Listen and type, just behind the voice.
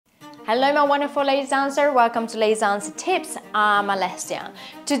Hello my wonderful ladies dancer, welcome to Ladies Dance Tips. I'm Alessia.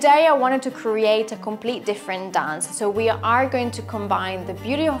 Today I wanted to create a complete different dance. So we are going to combine the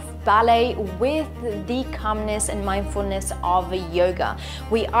beauty of ballet with the calmness and mindfulness of yoga.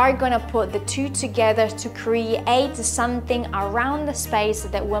 We are going to put the two together to create something around the space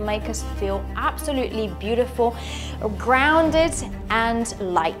that will make us feel absolutely beautiful, grounded and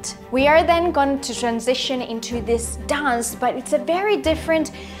light. We are then going to transition into this dance, but it's a very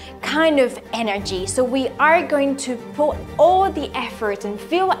different kind of energy. So we are going to put all the effort and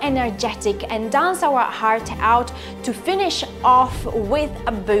feel energetic and dance our heart out to finish off with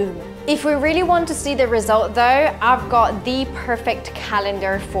a boom. If we really want to see the result though, I've got the perfect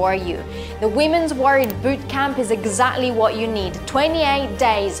calendar for you. The Women's Warriors Bootcamp is exactly what you need. 28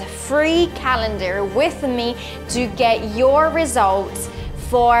 days free calendar with me to get your results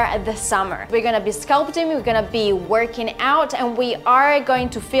for the summer. We're gonna be sculpting, we're gonna be working out, and we are going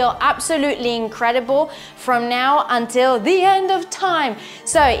to feel absolutely incredible from now until the end of time.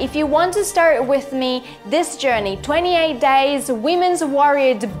 So if you want to start with me this journey, 28 days Women's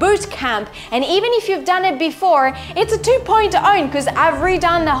Warriors Bootcamp, and even if you've done it before, it's a 2.0 because I've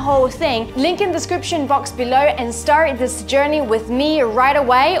redone the whole thing. Link in the description box below and start this journey with me right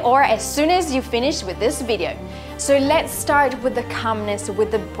away or as soon as you finish with this video. So let's start with the calmness, with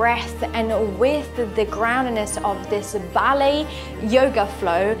the breath and with the groundedness of this ballet yoga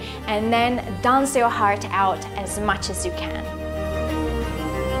flow, and then dance your heart out as much as you can.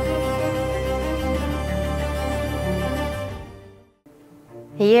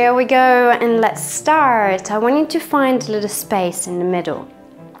 Here we go, and let's start. I want you to find a little space in the middle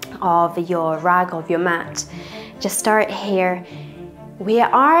of your rug, of your mat. Just start here. We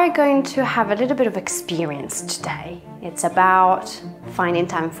are going to have a little bit of experience today. It's about finding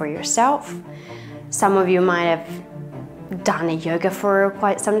time for yourself. Some of you might have done a yoga for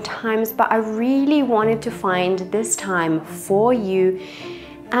quite some times, but I really wanted to find this time for you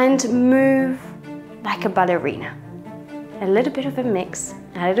and move like a ballerina. A little bit of a mix,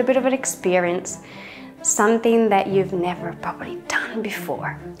 a little bit of an experience, something that you've never probably done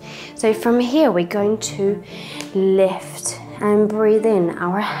before. So from here, we're going to lift and breathe in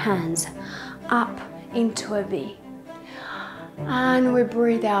our hands up into a V. And we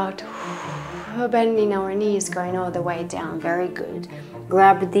breathe out, bending our knees, going all the way down. Very good.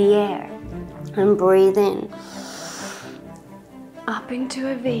 Grab the air and breathe in. Up into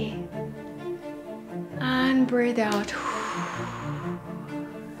a V. And breathe out.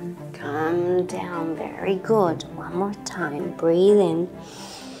 Come down. Very good. One more time. Breathe in.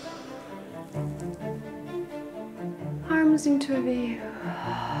 Arms into a V.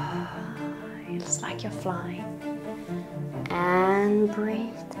 It's like you're flying. And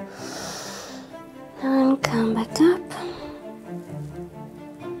breathe. And come back up.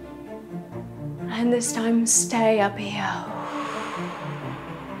 And this time stay up here.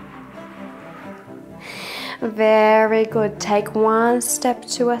 Very good. Take one step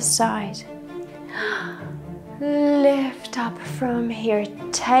to a side. Lift up from here.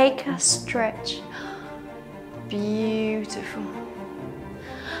 Take a stretch. Beautiful.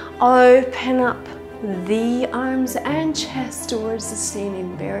 Open up the arms and chest towards the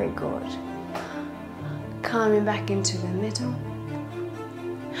ceiling. Very good. Coming back into the middle.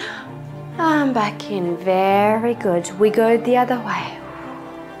 And back in. Very good. We go the other way.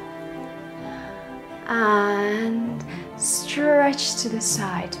 And stretch to the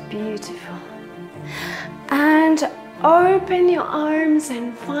side. Beautiful. And open your arms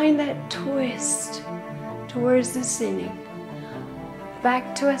and find that twist towards the ceiling.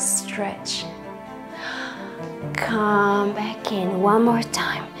 Back to a stretch. Come back in. One more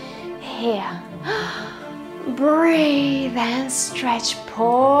time. Here. Breathe and stretch.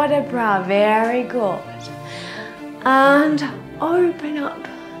 Pour the bra. Very good. And open up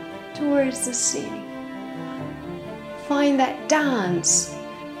towards the ceiling. Find that dance.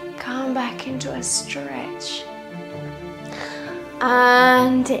 Come back into a stretch.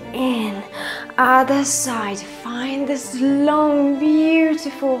 And in. Other side. Find this long,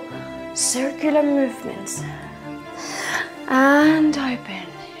 beautiful circular movements. And open.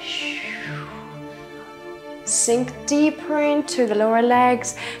 Sink deeper into the lower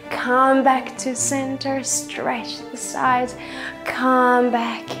legs. Come back to center. Stretch the sides. Come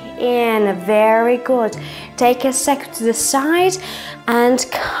back in. Very good. Take a sec to the side and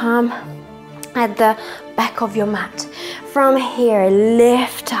come at the back of your mat. From here,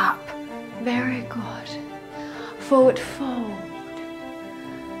 lift up. Very good. Forward fold.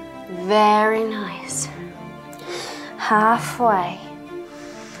 Very nice. Halfway.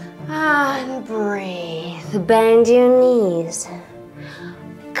 And breathe. Bend your knees.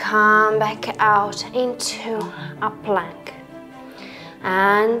 come back out into a plank.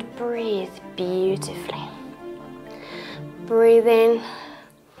 And breathe beautifully. Breathe in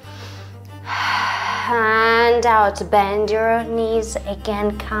and out. Bend your knees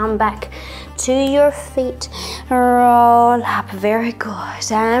again. Come back to your feet. Roll up. Very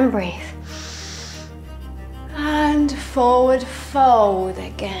good. And breathe. And forward fold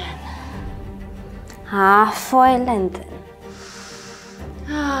again. Halfway lengthen.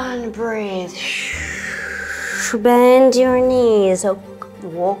 And breathe. Bend your knees.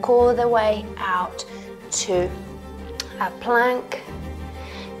 Walk all the way out to a plank.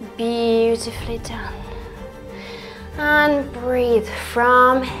 Beautifully done. And breathe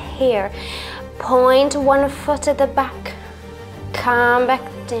from here. Point one foot at the back. Come back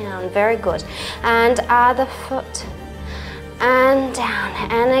down. Very good. And other foot. And down.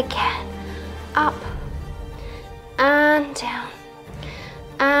 And again. Up. And down.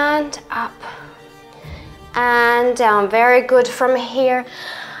 And up. And down. Very good. From here,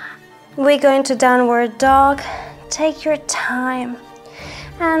 we go into downward dog. Take your time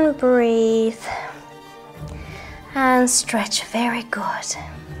and breathe and stretch. Very good.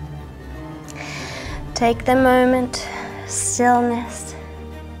 Take the moment, stillness.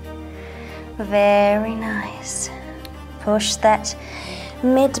 Very nice. Push that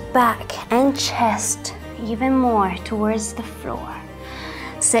mid-back and chest even more towards the floor.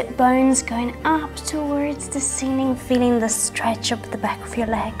 Sit bones going up towards the ceiling, feeling the stretch of the back of your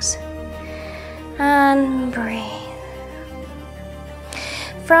legs. And breathe.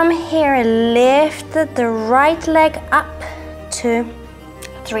 From here, lift the right leg up to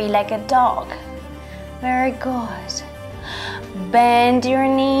three-legged dog. Very good. Bend your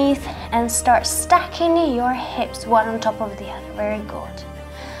knees and start stacking your hips one on top of the other. Very good.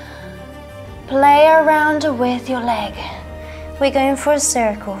 Play around with your leg. We're going for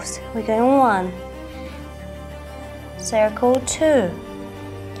circles. We're going 1, circle 2,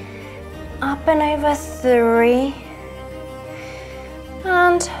 up and over 3,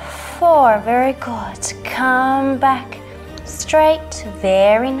 and 4. Very good. Come back straight.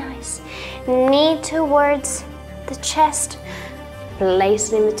 Very nice. Knee towards the chest.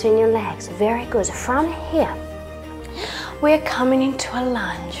 Place it in between your legs. Very good. From here, we're coming into a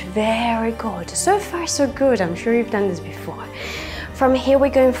lunge. Very good. So far, so good. I'm sure you've done this before. From here,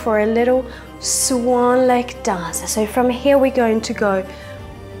 we're going for a little swan-like dance. So from here, we're going to go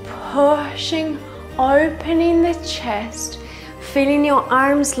pushing, opening the chest, feeling your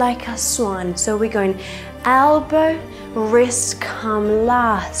arms like a swan. So we're going elbow, wrist come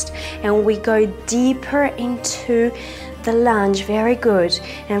last, and we go deeper into the lunge. Very good.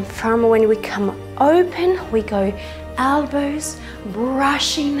 And from when we come open, we go elbows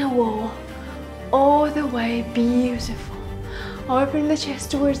brushing the wall all the way. Beautiful. Open the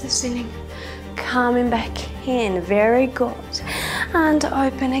chest towards the ceiling, coming back in. Very good. And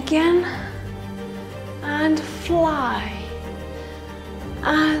open again and fly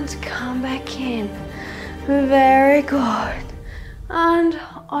and come back in. Very good. And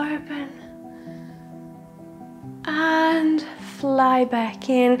open and fly back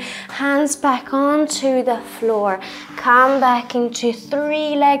in. Hands back onto the floor. Come back into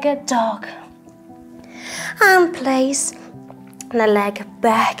three-legged dog. And place the leg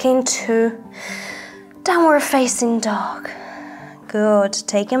back into downward facing dog. Good.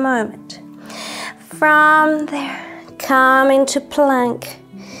 Take a moment. From there, come into plank.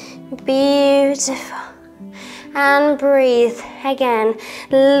 Beautiful. And breathe. Again,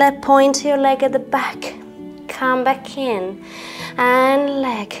 point your leg at the back. Come back in. And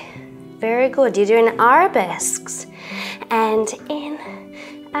leg. Very good. You're doing arabesques. And in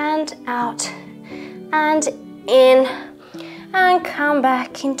and out. And in. And come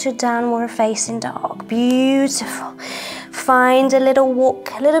back into downward facing dog. Beautiful. Find a little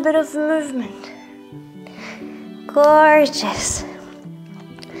walk, a little bit of movement. Gorgeous.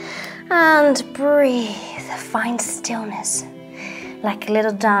 And breathe. Find stillness. Like a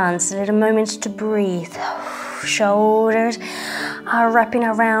little dance, a little moment to breathe. Shoulders are wrapping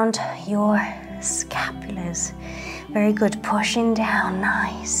around your scapulars. Very good. Pushing down.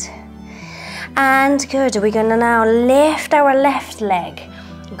 Nice. And good. We're gonna now lift our left leg.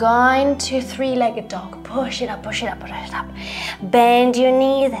 Going to three-legged dog. Push it up, push it up, push it up. Bend your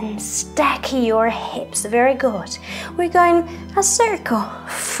knees and stack your hips. Very good. We're going a circle.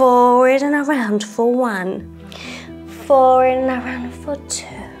 Forward and around for 1. Forward and around for 2.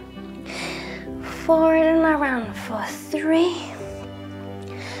 Forward and around for 3.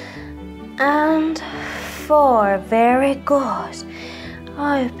 And 4. Very good.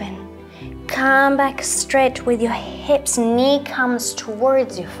 Open. come back straight with your hips, knee comes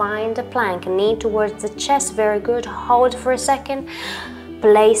towards you, find a plank, knee towards the chest, very good, hold for a second,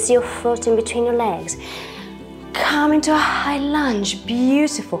 place your foot in between your legs, come into a high lunge,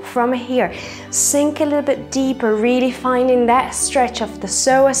 beautiful. From here, sink a little bit deeper, really finding that stretch of the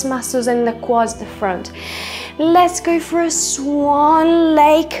psoas muscles and the quads, the front. Let's go for a swan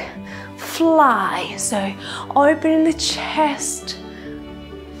lake fly, so opening the chest,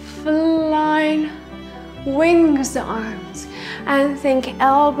 flying, wings the arms, and think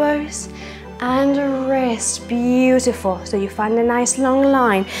elbows and wrist, beautiful. So you find a nice long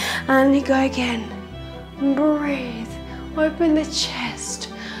line, and you go again, breathe, open the chest,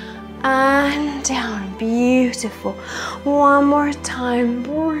 and down, beautiful. One more time,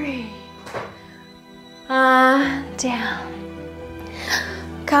 breathe, and down.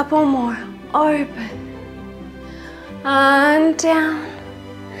 Couple more, open, and down.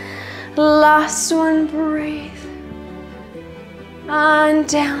 Last one, breathe, and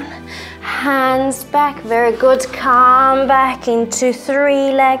down. Hands back, very good. Come back into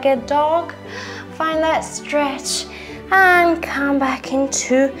three-legged dog. Find that stretch, and come back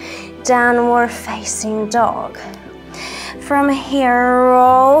into downward facing dog. From here,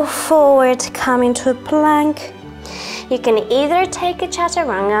 roll forward, come into a plank. You can either take a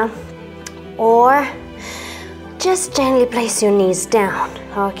chaturanga or just gently place your knees down,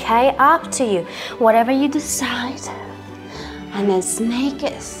 okay? Up to you, whatever you decide. And then snake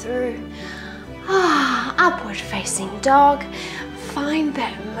it through. Upward facing dog. Find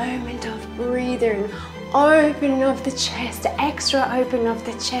that moment of breathing, opening of the chest, extra open of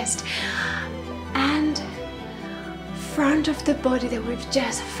the chest, and front of the body that we've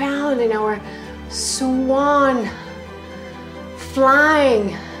just found in our swan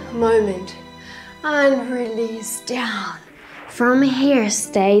flying moment, and release down. From here,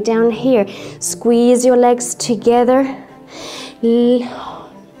 stay down here, squeeze your legs together,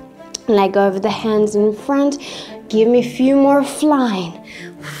 leg over the hands in front. Give me a few more flying.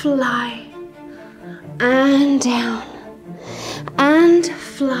 Fly, and down, and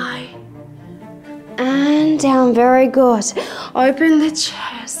fly, and down, very good. Open the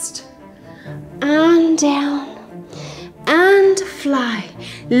chest, and down, and fly.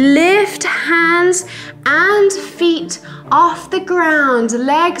 Lift hands and feet off the ground,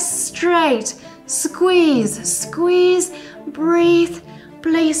 legs straight. Squeeze, squeeze, breathe,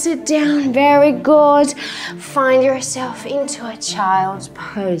 place it down, very good. Find yourself into a child's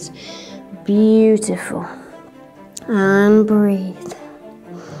pose, beautiful. And breathe,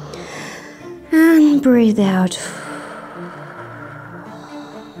 and breathe out.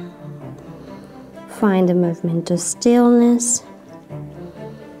 Find a movement of stillness.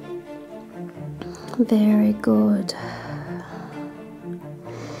 Very good.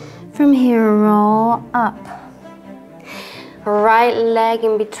 From here, roll up. Right leg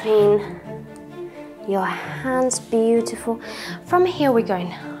in between your hands, beautiful. From here, we're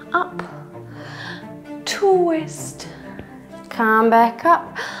going up, twist, come back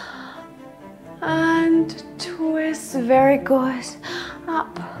up, and twist, very good.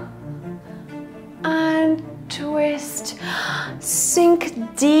 Up, and twist.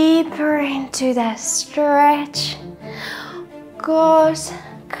 Sink deeper into that stretch. Good.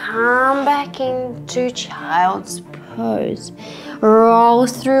 Come back into child's pose. Roll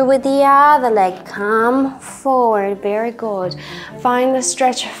through with the other leg. Come forward. Very good. Find the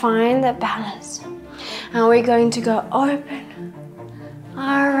stretch. Find the balance. And we're going to go open,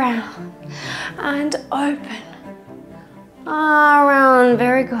 around, and open, around.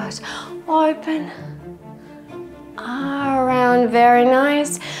 Very good. Open, around. Very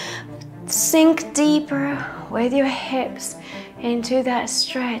nice. Sink deeper with your hips into that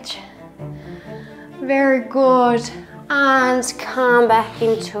stretch. Very good. And come back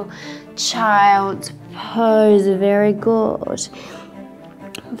into child's pose. Very good.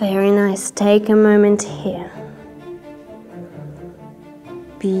 Very nice. Take a moment here.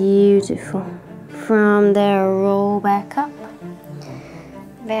 Beautiful. From there, roll back up.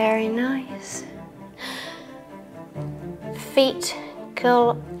 Very nice. Feet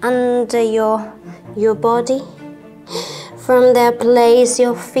curl under your body. From there, place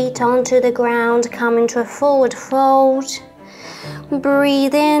your feet onto the ground. Come into a forward fold.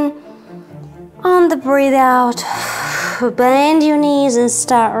 Breathe in. On the breathe out, bend your knees and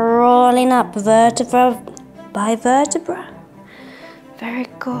start rolling up vertebra by vertebra. Very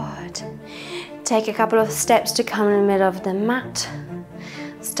good. Take a couple of steps to come in the middle of the mat.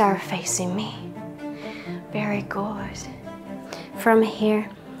 Start facing me. Very good. From here,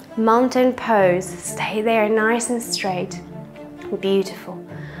 mountain pose. Stay there nice and straight. Beautiful.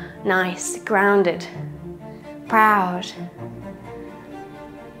 Nice, grounded, proud,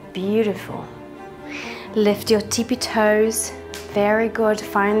 beautiful. Lift your tippy toes. Very good,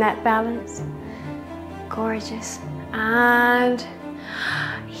 find that balance. Gorgeous. And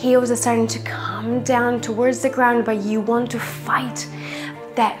heels are starting to come down towards the ground, but you want to fight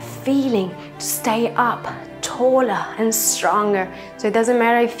that feeling to stay up taller and stronger. So it doesn't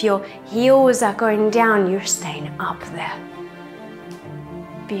matter if your heels are going down, you're staying up there.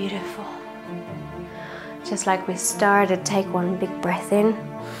 Beautiful. Just like we started, take one big breath in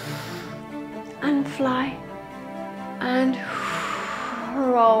and fly and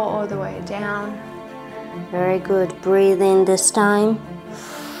roll all the way down. Very good. Breathe in this time.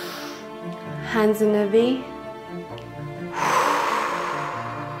 Hands in a V.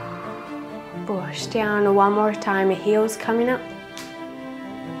 Push down one more time, heels coming up.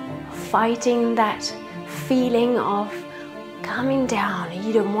 Fighting that feeling of coming down.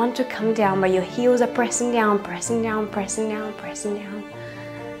 You don't want to come down, but your heels are pressing down, pressing down, pressing down, pressing down.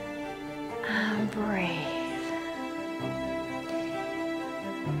 And breathe.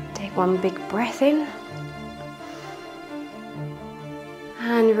 Take one big breath in.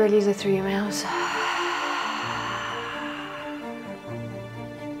 And release it through your mouth.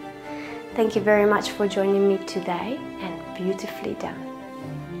 Thank you very much for joining me today, and beautifully done.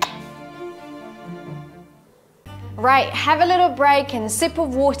 Right, have a little break and sip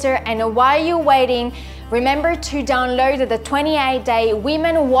of water, and while you're waiting, remember to download the 28-day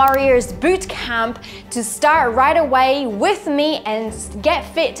Women Warriors Bootcamp to start right away with me and get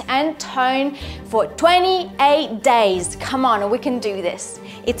fit and tone for 28 days. Come on, we can do this.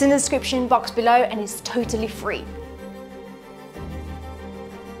 It's in the description box below and it's totally free.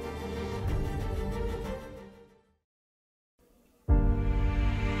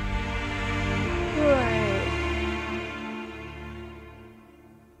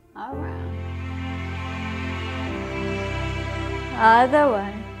 Other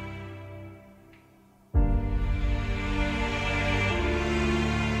way.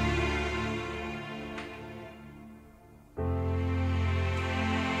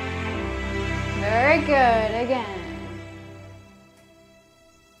 Very good. Again.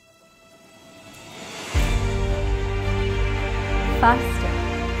 Faster.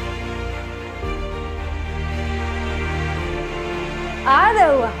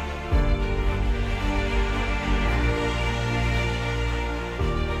 Other way.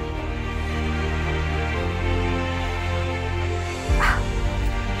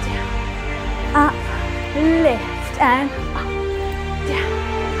 Up, lift, and up, down,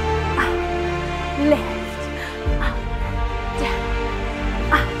 up, lift, up, down,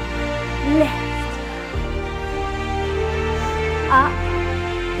 up, lift, up,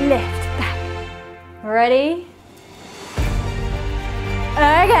 lift, back. Ready?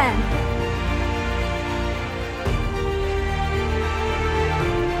 Again.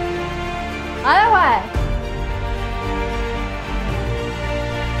 Other way.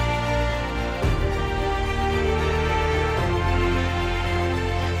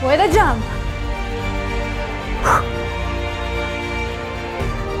 With a jump.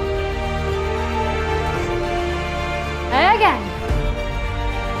 And again.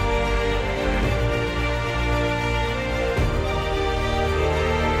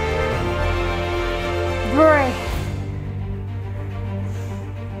 Breathe.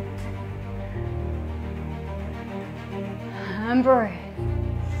 And breathe.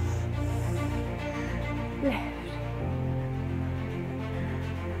 Lift.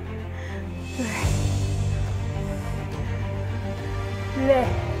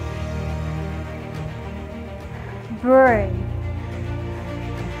 Lift. Breathe.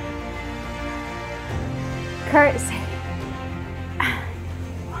 Curtsy.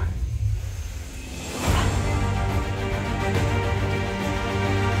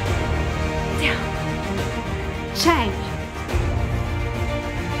 Down. Change.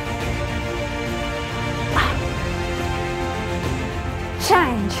 Up.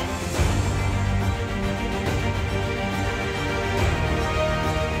 Change.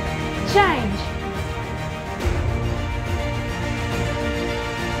 Change.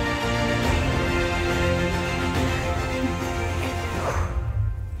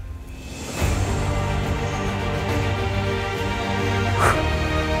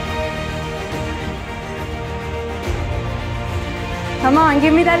 Come on,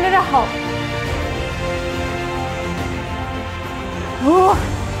 give me that little hop. Ooh.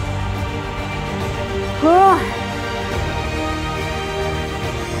 Ooh.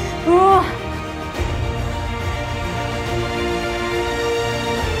 Ooh.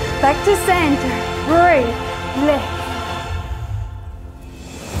 Back to center. Breathe. Lift.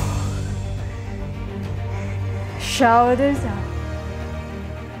 shoulders up.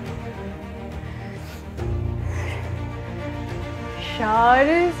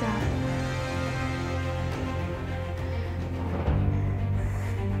 Shoulders up.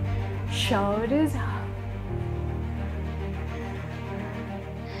 Shoulders up.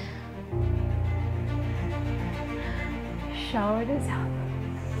 Shoulders up.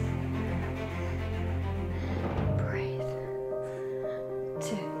 Breathe.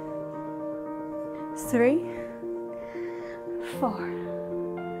 2, 3, 4.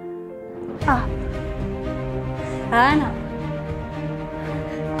 Up. And up.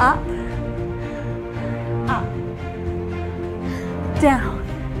 Up. Up. Down.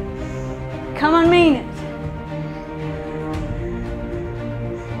 Come on, mean it.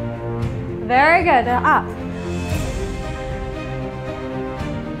 Very good. Up.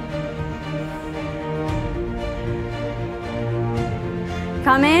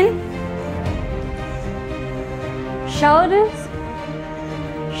 Come in. Shoulders.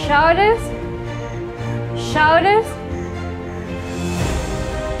 Shoulders. Shoulders.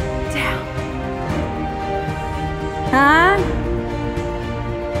 Down.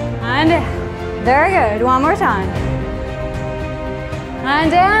 And down. Very good. One more time.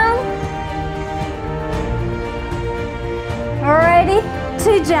 And down. Ready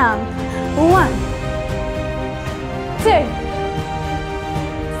to jump. 1, 2,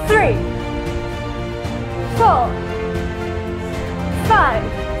 3, 4, 5,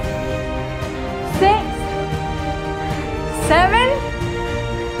 6, 7.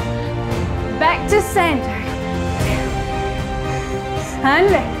 Back to center. And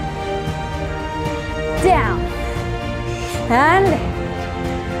lift. Down. And lift.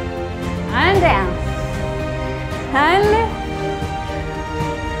 And down. And lift.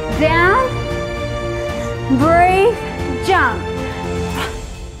 Down. Breathe. Jump.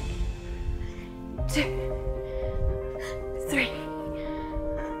 2, 3,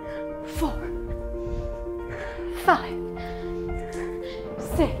 4, 5,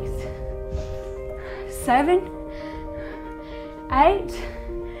 6, 7, 8.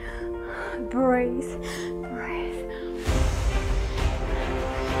 Breathe, breathe.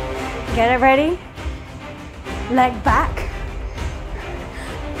 Get it ready. Leg back,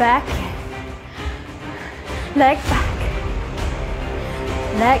 back, leg back,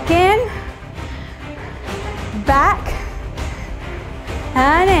 leg in, back,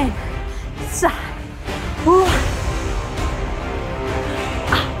 and in, side,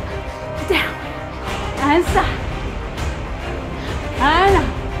 up, down, and side, and up.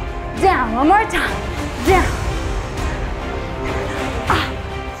 Down, one more time. Down. Up.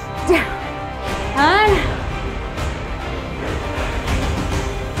 Down. And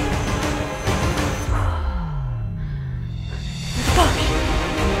push.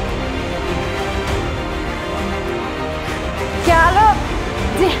 Gallop.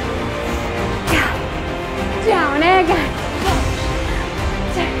 Down. Gallop. Down again. Push.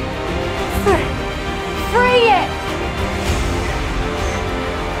 2, 3. Free it.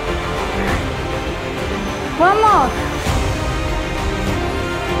 One more.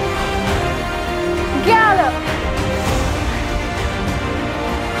 Gallop.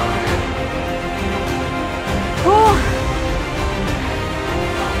 Ooh.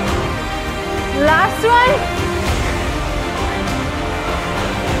 Last one.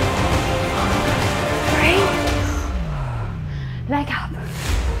 3. Leg up.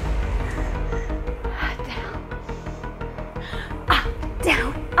 Down. Up,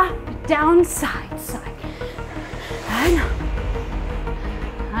 down, up, down, side, side. And up.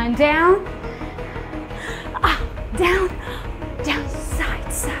 And down. Up, down, down,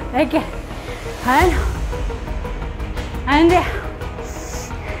 side, side. Again. And up. And down.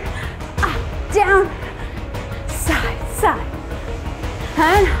 Up, down, side, side.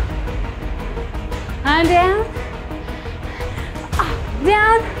 And up. And down. Up,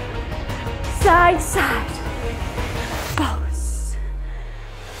 down, side, side. Pose.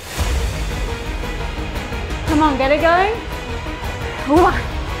 Come on, get it going. 1.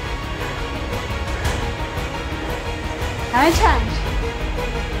 And change.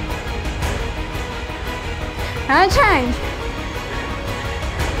 And change.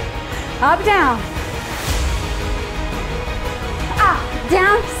 Up, down. Up,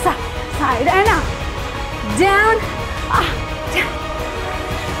 down, side, side, and up. Down, up, down.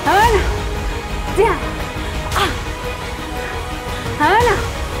 And up, down, up, and up.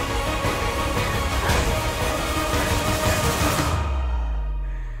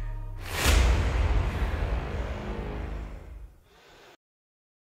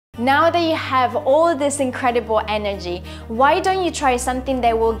 Now that you have all this incredible energy, why don't you try something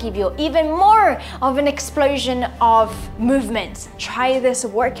that will give you even more of an explosion of movement? Try this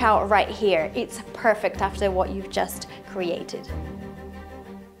workout right here. It's perfect after what you've just created.